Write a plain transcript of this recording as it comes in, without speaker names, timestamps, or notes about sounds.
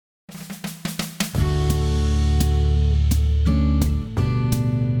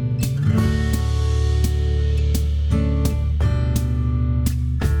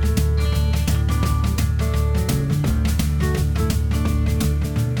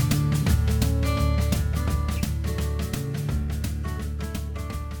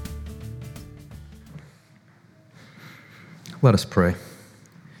Let us pray.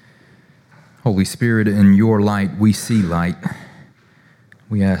 Holy Spirit, in your light we see light.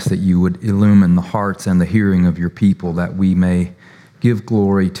 We ask that you would illumine the hearts and the hearing of your people, that we may give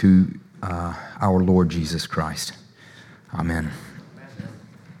glory to our Lord Jesus Christ. Amen.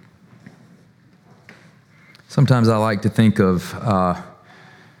 Sometimes I like to think of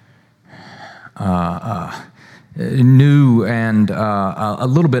new and a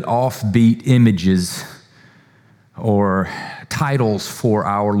little bit offbeat images or titles for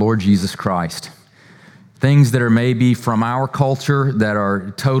our Lord Jesus Christ. Things that are maybe from our culture that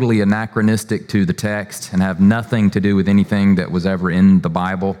are totally anachronistic to the text and have nothing to do with anything that was ever in the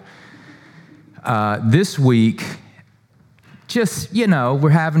Bible. This week, just, we're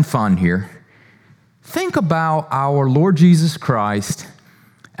having fun here. Think about our Lord Jesus Christ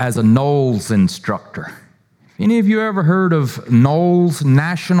as a NOLS instructor. Any of you ever heard of NOLS,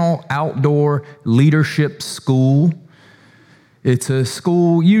 National Outdoor Leadership School? It's a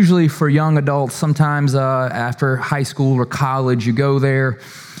school usually for young adults. Sometimes after high school or college, you go there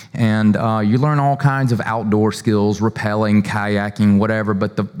and you learn all kinds of outdoor skills, rappelling, kayaking, whatever.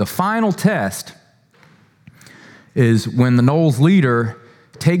 But the final test is when the NOLS leader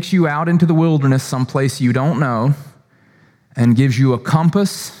takes you out into the wilderness, someplace you don't know, and gives you a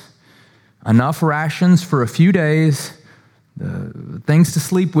compass, enough rations for a few days, things to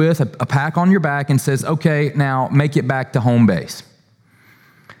sleep with, a pack on your back, and says, okay, now make it back to home base.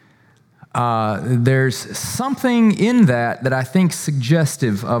 There's something in that I think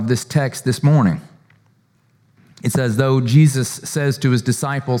suggestive of this text this morning. It's as though Jesus says to his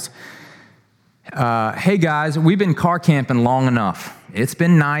disciples, hey guys, we've been car camping long enough. It's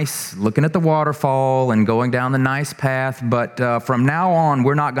been nice looking at the waterfall and going down the nice path, but from now on,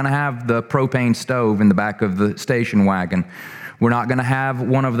 we're not going to have the propane stove in the back of the station wagon. We're not going to have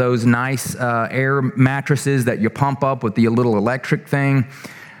one of those nice air mattresses that you pump up with the little electric thing.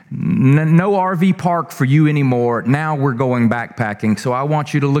 No RV park for you anymore. Now we're going backpacking. So I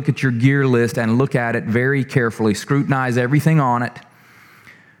want you to look at your gear list and look at it very carefully. Scrutinize everything on it.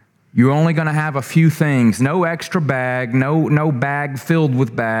 You're only going to have a few things. No extra bag, no bag filled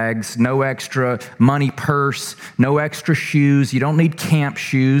with bags, no extra money purse, no extra shoes. You don't need camp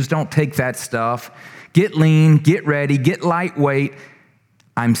shoes. Don't take that stuff. Get lean, get ready, get lightweight.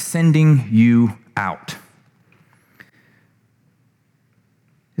 I'm sending you out.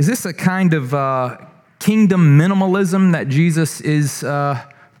 Is this a kind of kingdom minimalism that Jesus is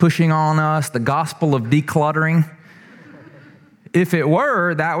pushing on us, the gospel of decluttering? If it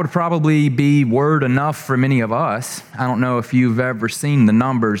were, that would probably be word enough for many of us. I don't know if you've ever seen the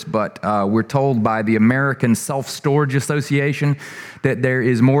numbers, but we're told by the American Self-Storage Association that there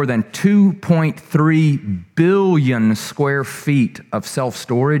is more than 2.3 billion square feet of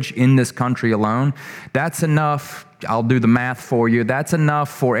self-storage in this country alone. That's enough. I'll do the math for you. That's enough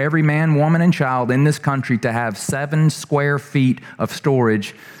for every man, woman, and child in this country to have 7 square feet of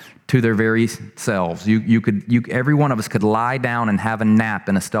storage to their very selves. Every one of us could lie down and have a nap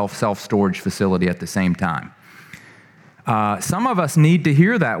in a self-storage facility at the same time. Some of us need to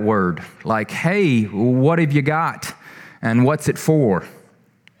hear that word, like, hey, what have you got and what's it for?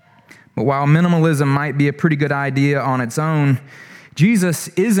 But while minimalism might be a pretty good idea on its own, Jesus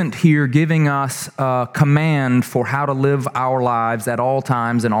isn't here giving us a command for how to live our lives at all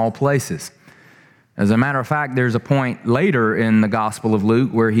times and all places. As a matter of fact, there's a point later in the Gospel of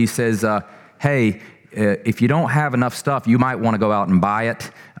Luke where he says, hey, if you don't have enough stuff, you might want to go out and buy it.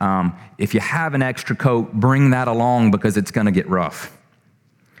 If you have an extra coat, bring that along because it's going to get rough.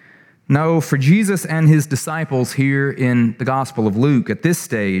 No, for Jesus and his disciples here in the Gospel of Luke at this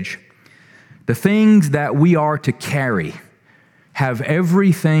stage, the things that we are to carry have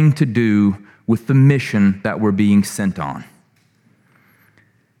everything to do with the mission that we're being sent on.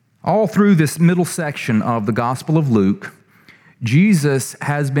 All through this middle section of the Gospel of Luke, Jesus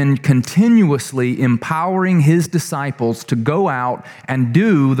has been continuously empowering his disciples to go out and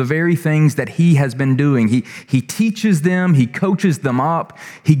do the very things that he has been doing. He teaches them, he coaches them up,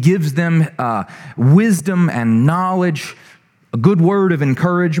 he gives them wisdom and knowledge, a good word of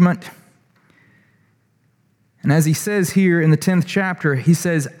encouragement. And as he says here in the 10th chapter, he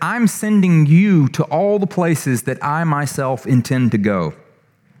says, I'm sending you to all the places that I myself intend to go.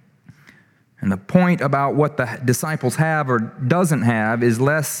 And the point about what the disciples have or doesn't have is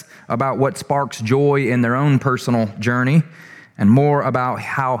less about what sparks joy in their own personal journey and more about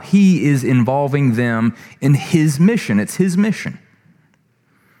how he is involving them in his mission. It's his mission.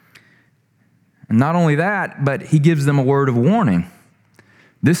 And not only that, but he gives them a word of warning.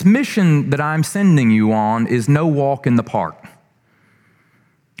 This mission that I'm sending you on is no walk in the park.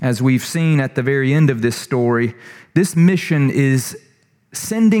 As we've seen at the very end of this story, this mission is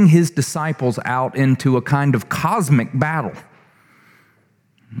sending his disciples out into a kind of cosmic battle.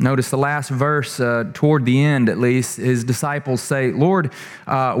 Notice the last verse, toward the end at least, his disciples say, Lord,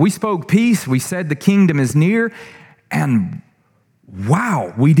 we spoke peace, we said the kingdom is near, and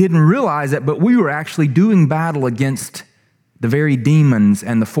wow, we didn't realize it, but we were actually doing battle against the very demons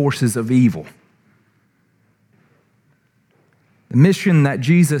and the forces of evil. The mission that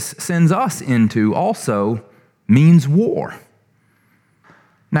Jesus sends us into also means war.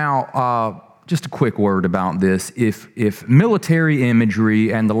 Now, just a quick word about this. If military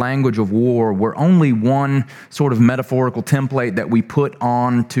imagery and the language of war were only one sort of metaphorical template that we put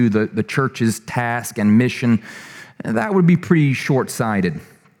on to the church's task and mission, that would be pretty short-sighted.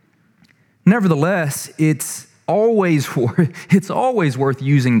 Nevertheless, it's always worth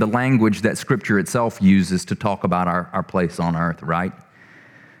using the language that Scripture itself uses to talk about our place on earth, right?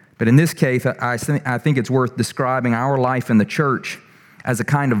 But in this case, I think it's worth describing our life in the church as a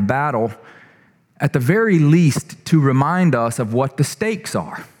kind of battle, at the very least to remind us of what the stakes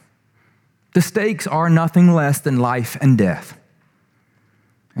are. The stakes are nothing less than life and death.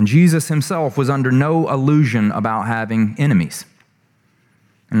 And Jesus himself was under no illusion about having enemies.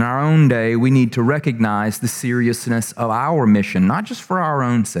 In our own day, we need to recognize the seriousness of our mission, not just for our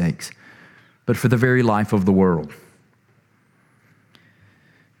own sakes, but for the very life of the world.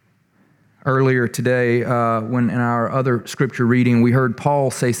 Earlier today, when in our other scripture reading, we heard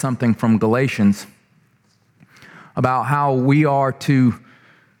Paul say something from Galatians about how we are to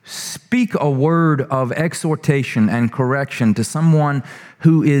speak a word of exhortation and correction to someone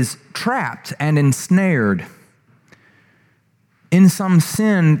who is trapped and ensnared in some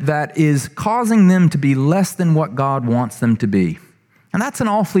sin that is causing them to be less than what God wants them to be. And that's an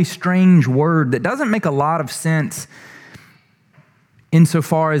awfully strange word that doesn't make a lot of sense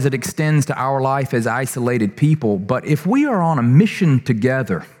insofar as it extends to our life as isolated people. But if we are on a mission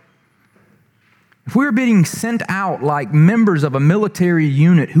together, if we're being sent out like members of a military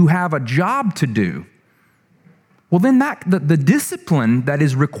unit who have a job to do, well, then the discipline that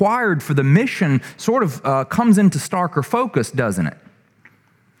is required for the mission sort of comes into starker focus, doesn't it?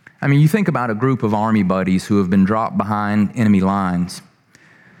 I mean, you think about a group of army buddies who have been dropped behind enemy lines.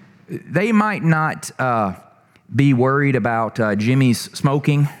 They might not be worried about Jimmy's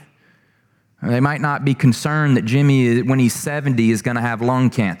smoking. They might not be concerned that Jimmy, when he's 70, is going to have lung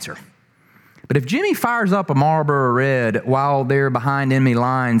cancer. But if Jimmy fires up a Marlboro Red while they're behind enemy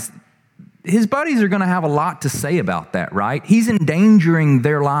lines, his buddies are going to have a lot to say about that, right? He's endangering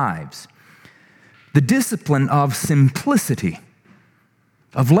their lives. The discipline of simplicity,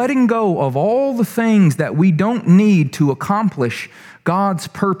 of letting go of all the things that we don't need to accomplish God's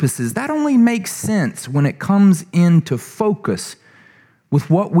purposes, that only makes sense when it comes into focus with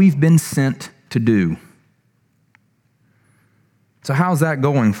what we've been sent to do. So how's that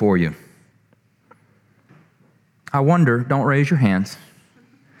going for you? I wonder, don't raise your hands.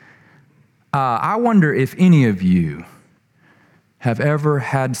 I wonder if any of you have ever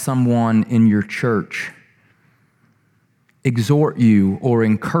had someone in your church exhort you or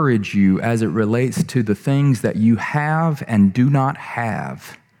encourage you as it relates to the things that you have and do not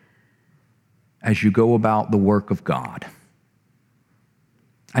have as you go about the work of God.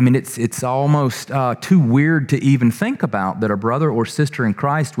 I mean, it's almost too weird to even think about that a brother or sister in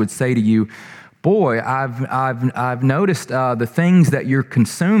Christ would say to you, boy, I've noticed the things that you're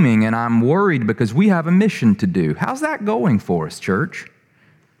consuming, and I'm worried because we have a mission to do. How's that going for us, church?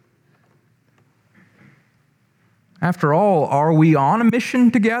 After all, are we on a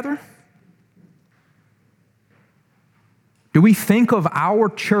mission together? Do we think of our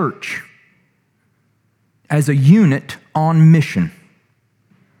church as a unit on mission?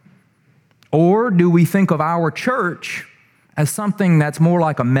 Or do we think of our church as something that's more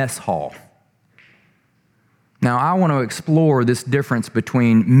like a mess hall? Now, I want to explore this difference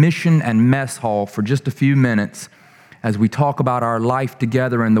between mission and mess hall for just a few minutes as we talk about our life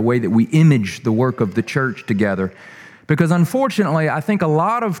together and the way that we image the work of the church together. Because unfortunately, I think a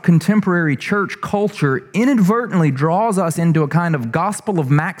lot of contemporary church culture inadvertently draws us into a kind of gospel of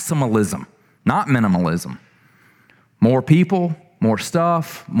maximalism, not minimalism. More people, more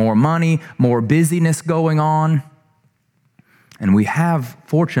stuff, more money, more busyness going on. And we have,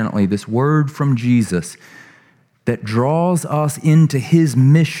 fortunately, this word from Jesus that draws us into his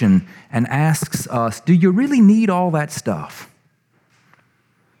mission and asks us, do you really need all that stuff?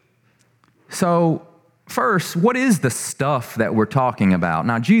 So, first, what is the stuff that we're talking about?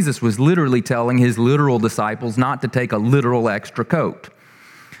 Now, Jesus was literally telling his literal disciples not to take a literal extra coat.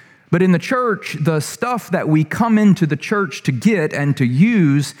 But in the church, the stuff that we come into the church to get and to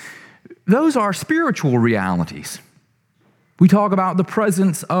use, those are spiritual realities. We talk about the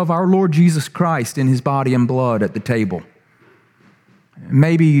presence of our Lord Jesus Christ in his body and blood at the table.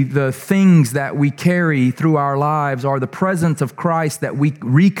 Maybe the things that we carry through our lives are the presence of Christ that we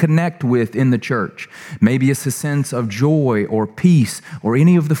reconnect with in the church. Maybe it's a sense of joy or peace or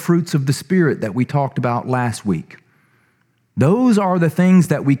any of the fruits of the Spirit that we talked about last week. Those are the things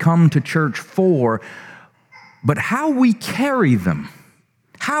that we come to church for, but how we carry them,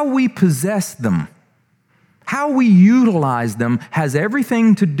 how we possess them, how we utilize them has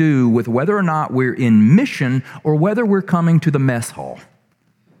everything to do with whether or not we're in mission or whether we're coming to the mess hall.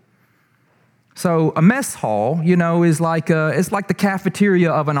 So a mess hall, is it's like the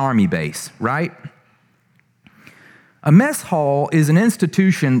cafeteria of an army base, right? A mess hall is an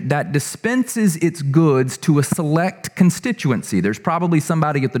institution that dispenses its goods to a select constituency. There's probably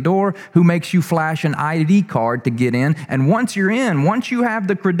somebody at the door who makes you flash an ID card to get in, and once you're in, once you have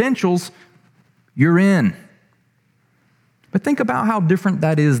the credentials, you're in. But think about how different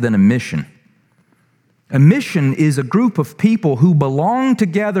that is than a mission. A mission is a group of people who belong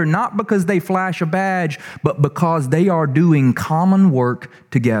together not because they flash a badge, but because they are doing common work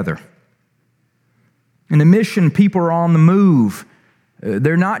together. In a mission, people are on the move.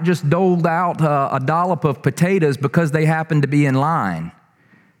 They're not just doled out a dollop of potatoes because they happen to be in line.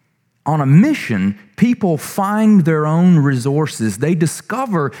 On a mission, people find their own resources. They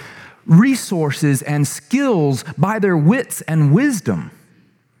discover resources and skills by their wits and wisdom.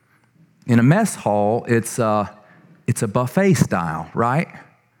 In a mess hall, it's a buffet style, right?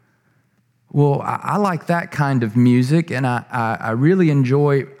 Well, I like that kind of music, and I really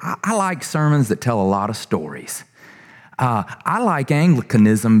enjoy, I like sermons that tell a lot of stories. I like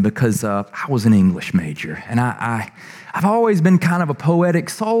Anglicanism because I was an English major, and I've always been kind of a poetic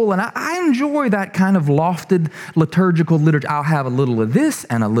soul, and I enjoy that kind of lofted liturgical literature. I'll have a little of this,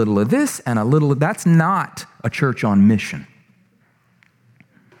 and a little of this, and a little of, that's not a church on mission.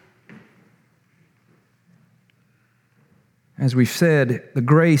 As we've said, the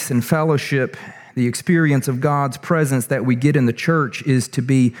grace and fellowship, the experience of God's presence that we get in the church is to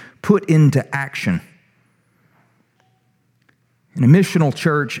be put into action. In a missional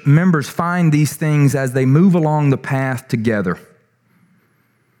church, members find these things as they move along the path together.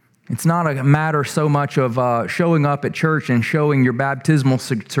 It's not a matter so much of showing up at church and showing your baptismal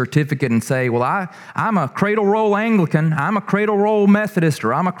certificate and say, well, I'm a cradle roll Anglican, I'm a cradle roll Methodist,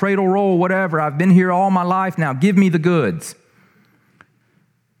 or I'm a cradle roll whatever. I've been here all my life now. Give me the goods.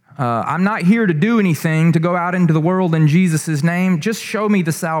 I'm not here to do anything to go out into the world in Jesus' name. Just show me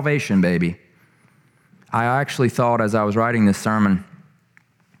the salvation, baby. I actually thought as I was writing this sermon,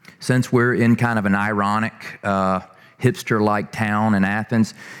 since we're in kind of an ironic, hipster-like town in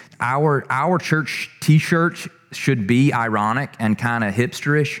Athens, our church T-shirts should be ironic and kind of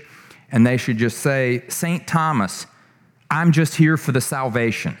hipsterish, and they should just say, St. Thomas, I'm just here for the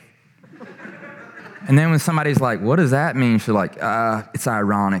salvation. And then when somebody's like, what does that mean? She's like, it's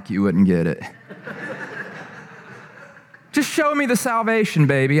ironic, you wouldn't get it. Just show me the salvation,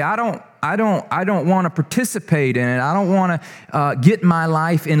 baby. I don't want to participate in it. I don't want to get my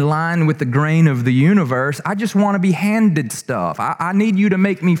life in line with the grain of the universe. I just want to be handed stuff. I need you to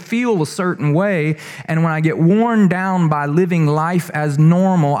make me feel a certain way. And when I get worn down by living life as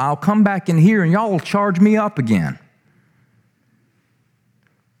normal, I'll come back in here and y'all will charge me up again.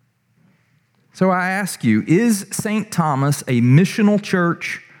 So I ask you, is St. Thomas a missional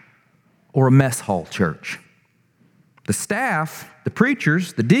church or a mess hall church? The staff, the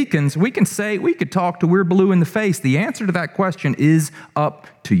preachers, the deacons, we could talk till we're blue in the face. The answer to that question is up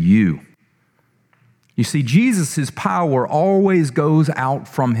to you. You see, Jesus' power always goes out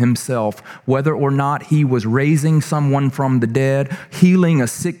from himself, whether or not he was raising someone from the dead, healing a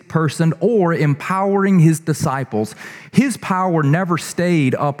sick person, or empowering his disciples. His power never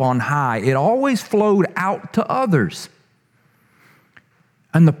stayed up on high. It always flowed out to others.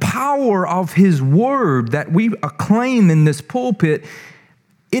 And the power of his word that we acclaim in this pulpit,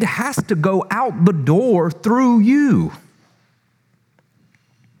 it has to go out the door through you.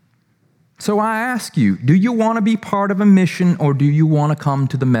 So I ask you, do you want to be part of a mission or do you want to come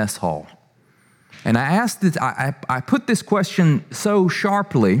to the mess hall? And I put this question so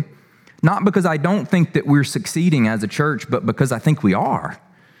sharply, not because I don't think that we're succeeding as a church, but because I think we are.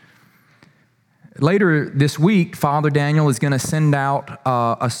 Later this week, Father Daniel is going to send out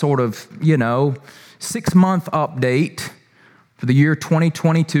a sort of, 6-month update for the year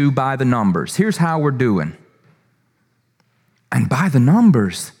 2022 by the numbers. Here's how we're doing. And by the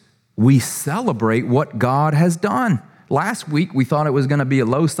numbers, we celebrate what God has done. Last week, we thought it was going to be a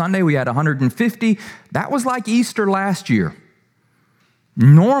low Sunday. We had 150. That was like Easter last year.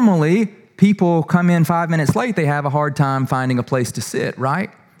 Normally, people come in 5 minutes late. They have a hard time finding a place to sit, right?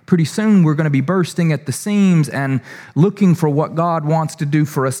 Pretty soon, we're going to be bursting at the seams and looking for what God wants to do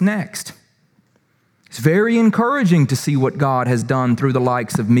for us next. It's very encouraging to see what God has done through the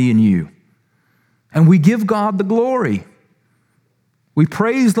likes of me and you. And we give God the glory. We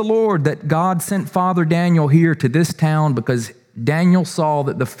praise the Lord that God sent Father Daniel here to this town because Daniel saw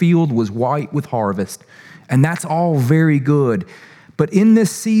that the field was white with harvest. And that's all very good. But in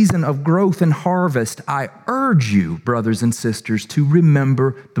this season of growth and harvest, I urge you, brothers and sisters, to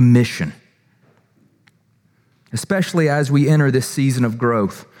remember the mission. Especially as we enter this season of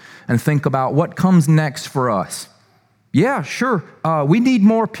growth and think about what comes next for us. Yeah, sure, we need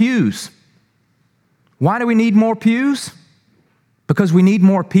more pews. Why do we need more pews? Because we need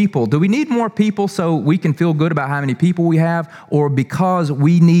more people. Do we need more people so we can feel good about how many people we have, or because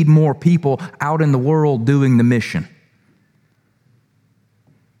we need more people out in the world doing the mission?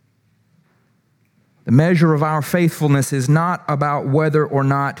 The measure of our faithfulness is not about whether or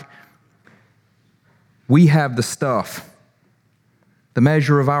not we have the stuff. The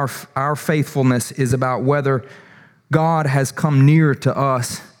measure of our faithfulness is about whether God has come near to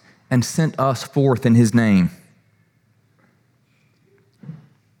us and sent us forth in His name.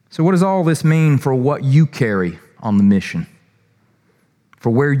 So what does all this mean for what you carry on the mission? For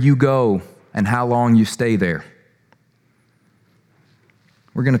where you go and how long you stay there?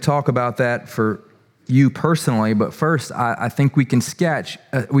 We're going to talk about that for you personally, but first I think we can sketch,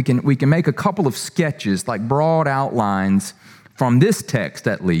 we can make a couple of sketches, like broad outlines from this text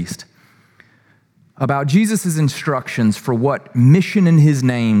at least, about Jesus' instructions for what mission in His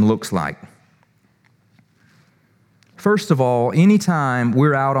name looks like. First of all, anytime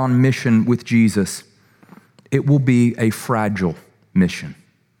we're out on mission with Jesus, it will be a fragile mission.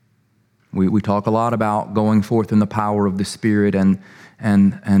 We talk a lot about going forth in the power of the Spirit and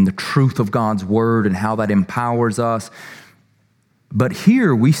the truth of God's Word and how that empowers us. But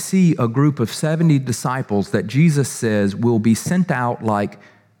here we see a group of 70 disciples that Jesus says will be sent out like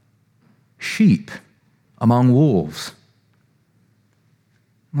sheep among wolves.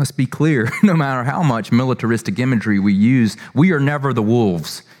 Let's be clear, no matter how much militaristic imagery we use, we are never the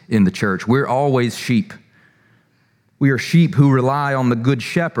wolves in the church. We're always sheep. We are sheep who rely on the good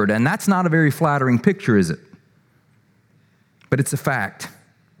shepherd, and that's not a very flattering picture, is it? But it's a fact.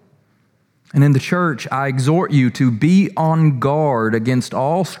 And in the church, I exhort you to be on guard against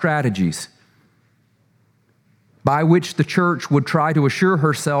all strategies by which the church would try to assure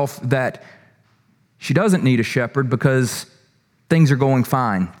herself that she doesn't need a shepherd because things are going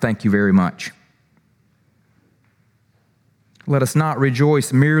fine. Thank you very much. Let us not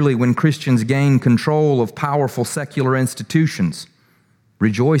rejoice merely when Christians gain control of powerful secular institutions.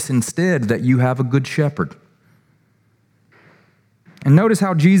 Rejoice instead that you have a good shepherd. And notice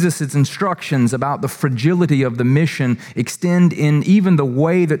how Jesus' instructions about the fragility of the mission extend in even the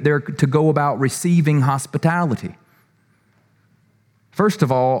way that they're to go about receiving hospitality. First of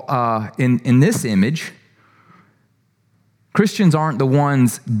all, in this image, Christians aren't the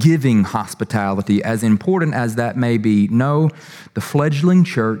ones giving hospitality, as important as that may be. No, the fledgling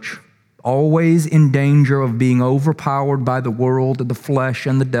church, always in danger of being overpowered by the world, the flesh,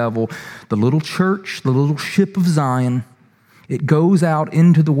 and the devil, the little church, the little ship of Zion, it goes out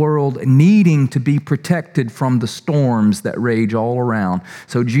into the world needing to be protected from the storms that rage all around.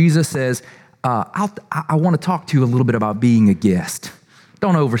 So Jesus says, I want to talk to you a little bit about being a guest.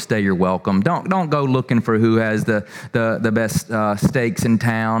 Don't overstay your welcome. Don't go looking for who has the best steaks in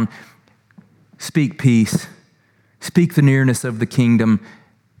town. Speak peace. Speak the nearness of the kingdom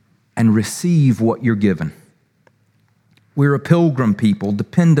and receive what you're given. We're a pilgrim people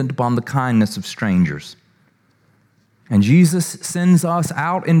dependent upon the kindness of strangers. And Jesus sends us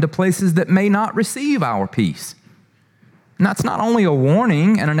out into places that may not receive our peace. And that's not only a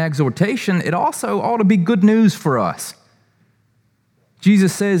warning and an exhortation, it also ought to be good news for us.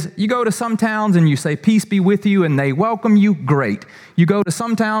 Jesus says, you go to some towns and you say, peace be with you, and they welcome you, great. You go to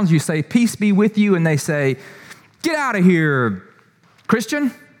some towns, you say, peace be with you, and they say, get out of here,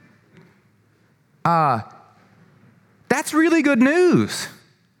 Christian. That's really good news.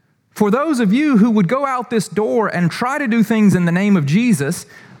 For those of you who would go out this door and try to do things in the name of Jesus,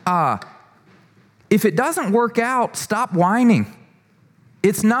 if it doesn't work out, stop whining.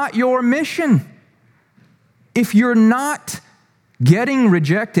 It's not your mission. If you're not getting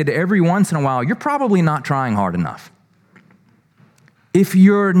rejected every once in a while, you're probably not trying hard enough. If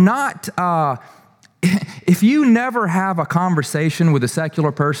you're not if you never have a conversation with a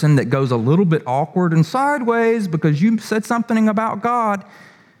secular person that goes a little bit awkward and sideways because you said something about God,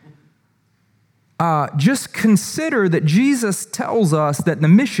 just consider that Jesus tells us that the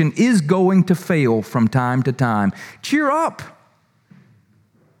mission is going to fail from time to time. Cheer up.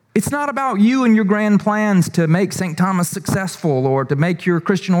 It's not about you and your grand plans to make St. Thomas successful or to make your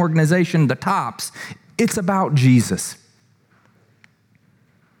Christian organization the tops. It's about Jesus.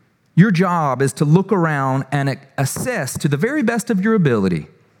 Your job is to look around and assess to the very best of your ability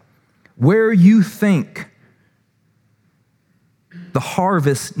where you think the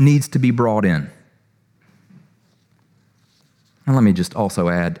harvest needs to be brought in. And let me just also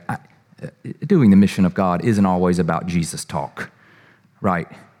add, doing the mission of God isn't always about Jesus talk, right?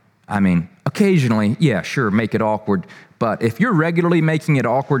 I mean, occasionally, yeah, sure, make it awkward. But if you're regularly making it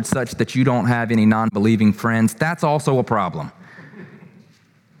awkward such that you don't have any non-believing friends, that's also a problem.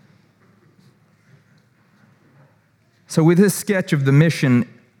 So with this sketch of the mission,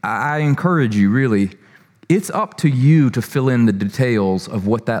 I encourage you, really, it's up to you to fill in the details of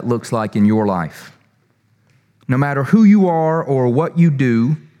what that looks like in your life. No matter who you are or what you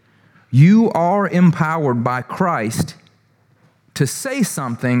do, you are empowered by Christ to say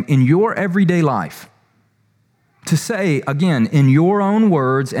something in your everyday life. To say, again, in your own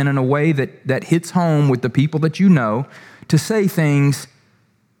words and in a way that hits home with the people that you know, to say things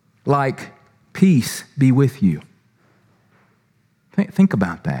like, peace be with you. Think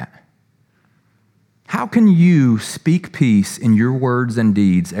about that. How can you speak peace in your words and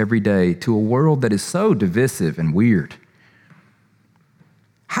deeds every day to a world that is so divisive and weird?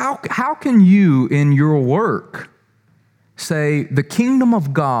 How can you in your work say, the kingdom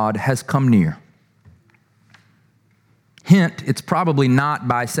of God has come near? Hint, it's probably not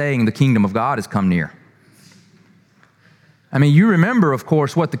by saying the kingdom of God has come near. I mean, you remember, of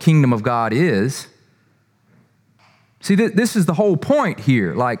course, what the kingdom of God is. See, this is the whole point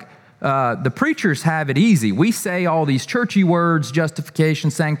here. Like, the preachers have it easy. We say all these churchy words,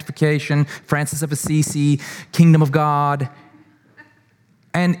 justification, sanctification, Francis of Assisi, kingdom of God.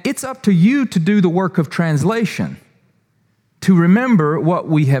 And it's up to you to do the work of translation, to remember what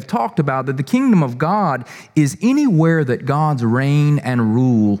we have talked about, that the kingdom of God is anywhere that God's reign and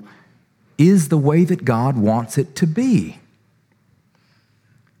rule is the way that God wants it to be.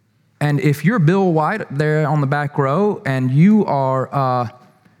 And if you're Bill White there on the back row and you are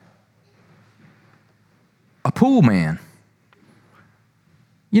a pool man,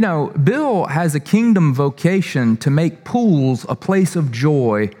 you know, Bill has a kingdom vocation to make pools a place of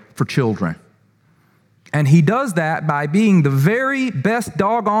joy for children. And he does that by being the very best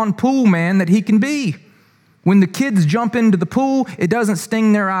doggone pool man that he can be. When the kids jump into the pool, it doesn't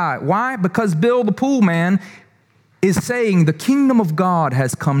sting their eye. Why? Because Bill the pool man is saying the kingdom of God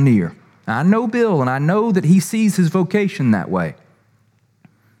has come near. I know Bill, and I know that he sees his vocation that way.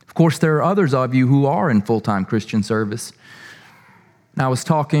 Of course, there are others of you who are in full-time Christian service. I was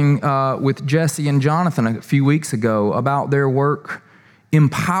talking with Jesse and Jonathan a few weeks ago about their work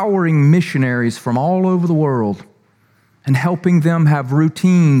empowering missionaries from all over the world and helping them have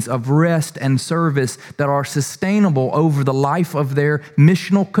routines of rest and service that are sustainable over the life of their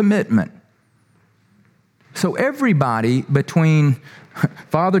missional commitment. So everybody between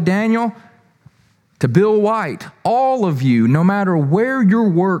Father Daniel to Bill White, all of you, no matter where your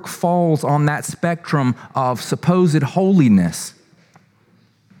work falls on that spectrum of supposed holiness,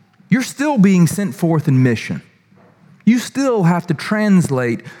 you're still being sent forth in mission. You still have to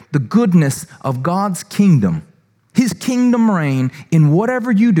translate the goodness of God's kingdom, His kingdom reign in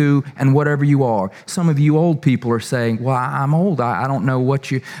whatever you do and whatever you are. Some of you old people are saying, well, I'm old. I don't know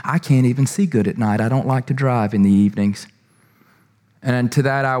I can't even see good at night. I don't like to drive in the evenings. And to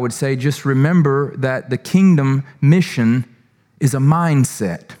that I would say, just remember that the kingdom mission is a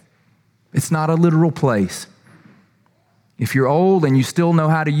mindset. It's not a literal place. If you're old and you still know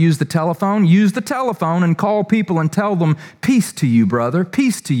how to use the telephone and call people and tell them, peace to you, brother,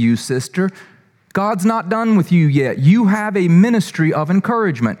 peace to you, sister. God's not done with you yet. You have a ministry of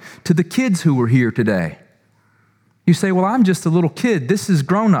encouragement to the kids who are here today. You say, well, I'm just a little kid. This is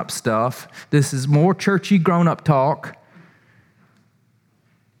grown-up stuff. This is more churchy grown-up talk.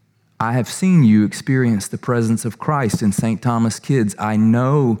 I have seen you experience the presence of Christ in St. Thomas Kids. I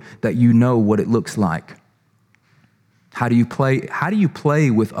know that you know what it looks like. How do you play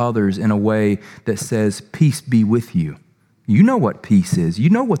with others in a way that says, peace be with you? You know what peace is. You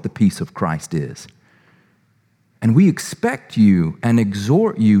know what the peace of Christ is. And we expect you and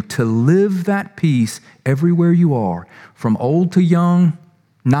exhort you to live that peace everywhere you are, from old to young,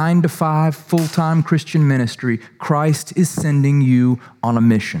 9 to 5, full-time Christian ministry. Christ is sending you on a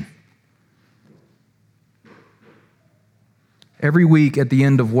mission. Every week at the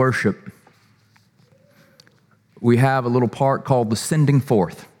end of worship, we have a little part called the sending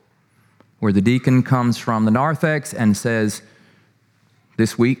forth, where the deacon comes from the narthex and says,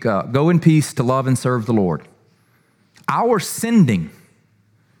 this week, go in peace to love and serve the Lord. Our sending,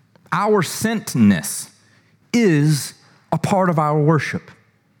 our sentness is a part of our worship.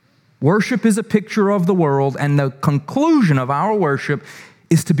 Worship is a picture of the world, and the conclusion of our worship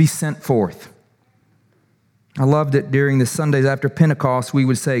is to be sent forth. I loved it during the Sundays after Pentecost, we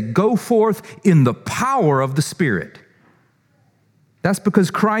would say, go forth in the power of the Spirit. That's because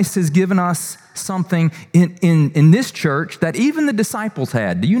Christ has given us something in this church that even the disciples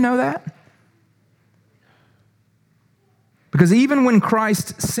had. Do you know that? Because even when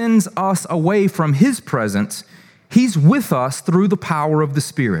Christ sends us away from His presence, He's with us through the power of the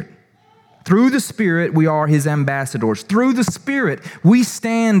Spirit. Through the Spirit, we are His ambassadors. Through the Spirit, we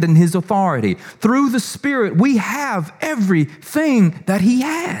stand in His authority. Through the Spirit, we have everything that He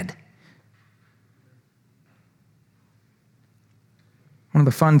had. One of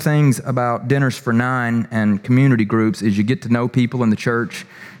the fun things about Dinners for Nine and community groups is you get to know people in the church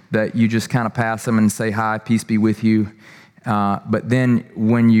that you just kind of pass them and say, hi, peace be with you. But then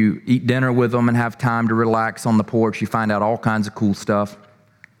when you eat dinner with them and have time to relax on the porch, you find out all kinds of cool stuff.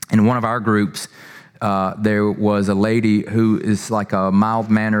 In one of our groups, there was a lady who is like a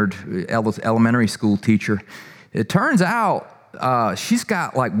mild-mannered elementary school teacher. It turns out she's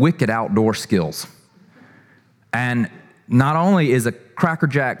got like wicked outdoor skills. And not only is a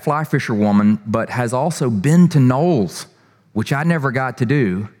crackerjack fly fisher woman, but has also been to Knowles, which I never got to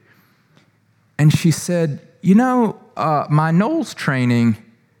do. And she said, you know, my Knowles training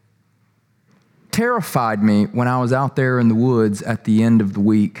terrified me when I was out there in the woods at the end of the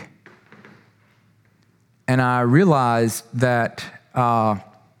week. And I realized that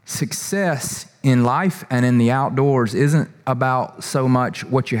success in life and in the outdoors isn't about so much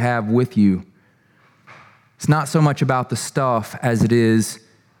what you have with you. It's not so much about the stuff as it is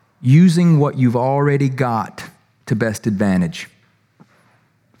using what you've already got to best advantage.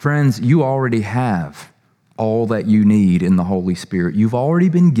 Friends, you already have all that you need in the Holy Spirit. You've already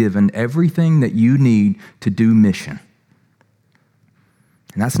been given everything that you need to do mission.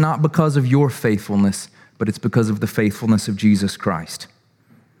 And that's not because of your faithfulness, but it's because of the faithfulness of Jesus Christ.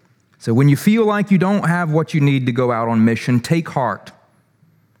 So when you feel like you don't have what you need to go out on mission, take heart.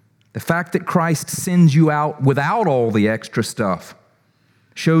 The fact that Christ sends you out without all the extra stuff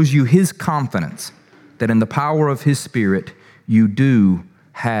shows you His confidence that in the power of His Spirit, you do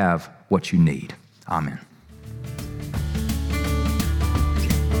have what you need. Amen.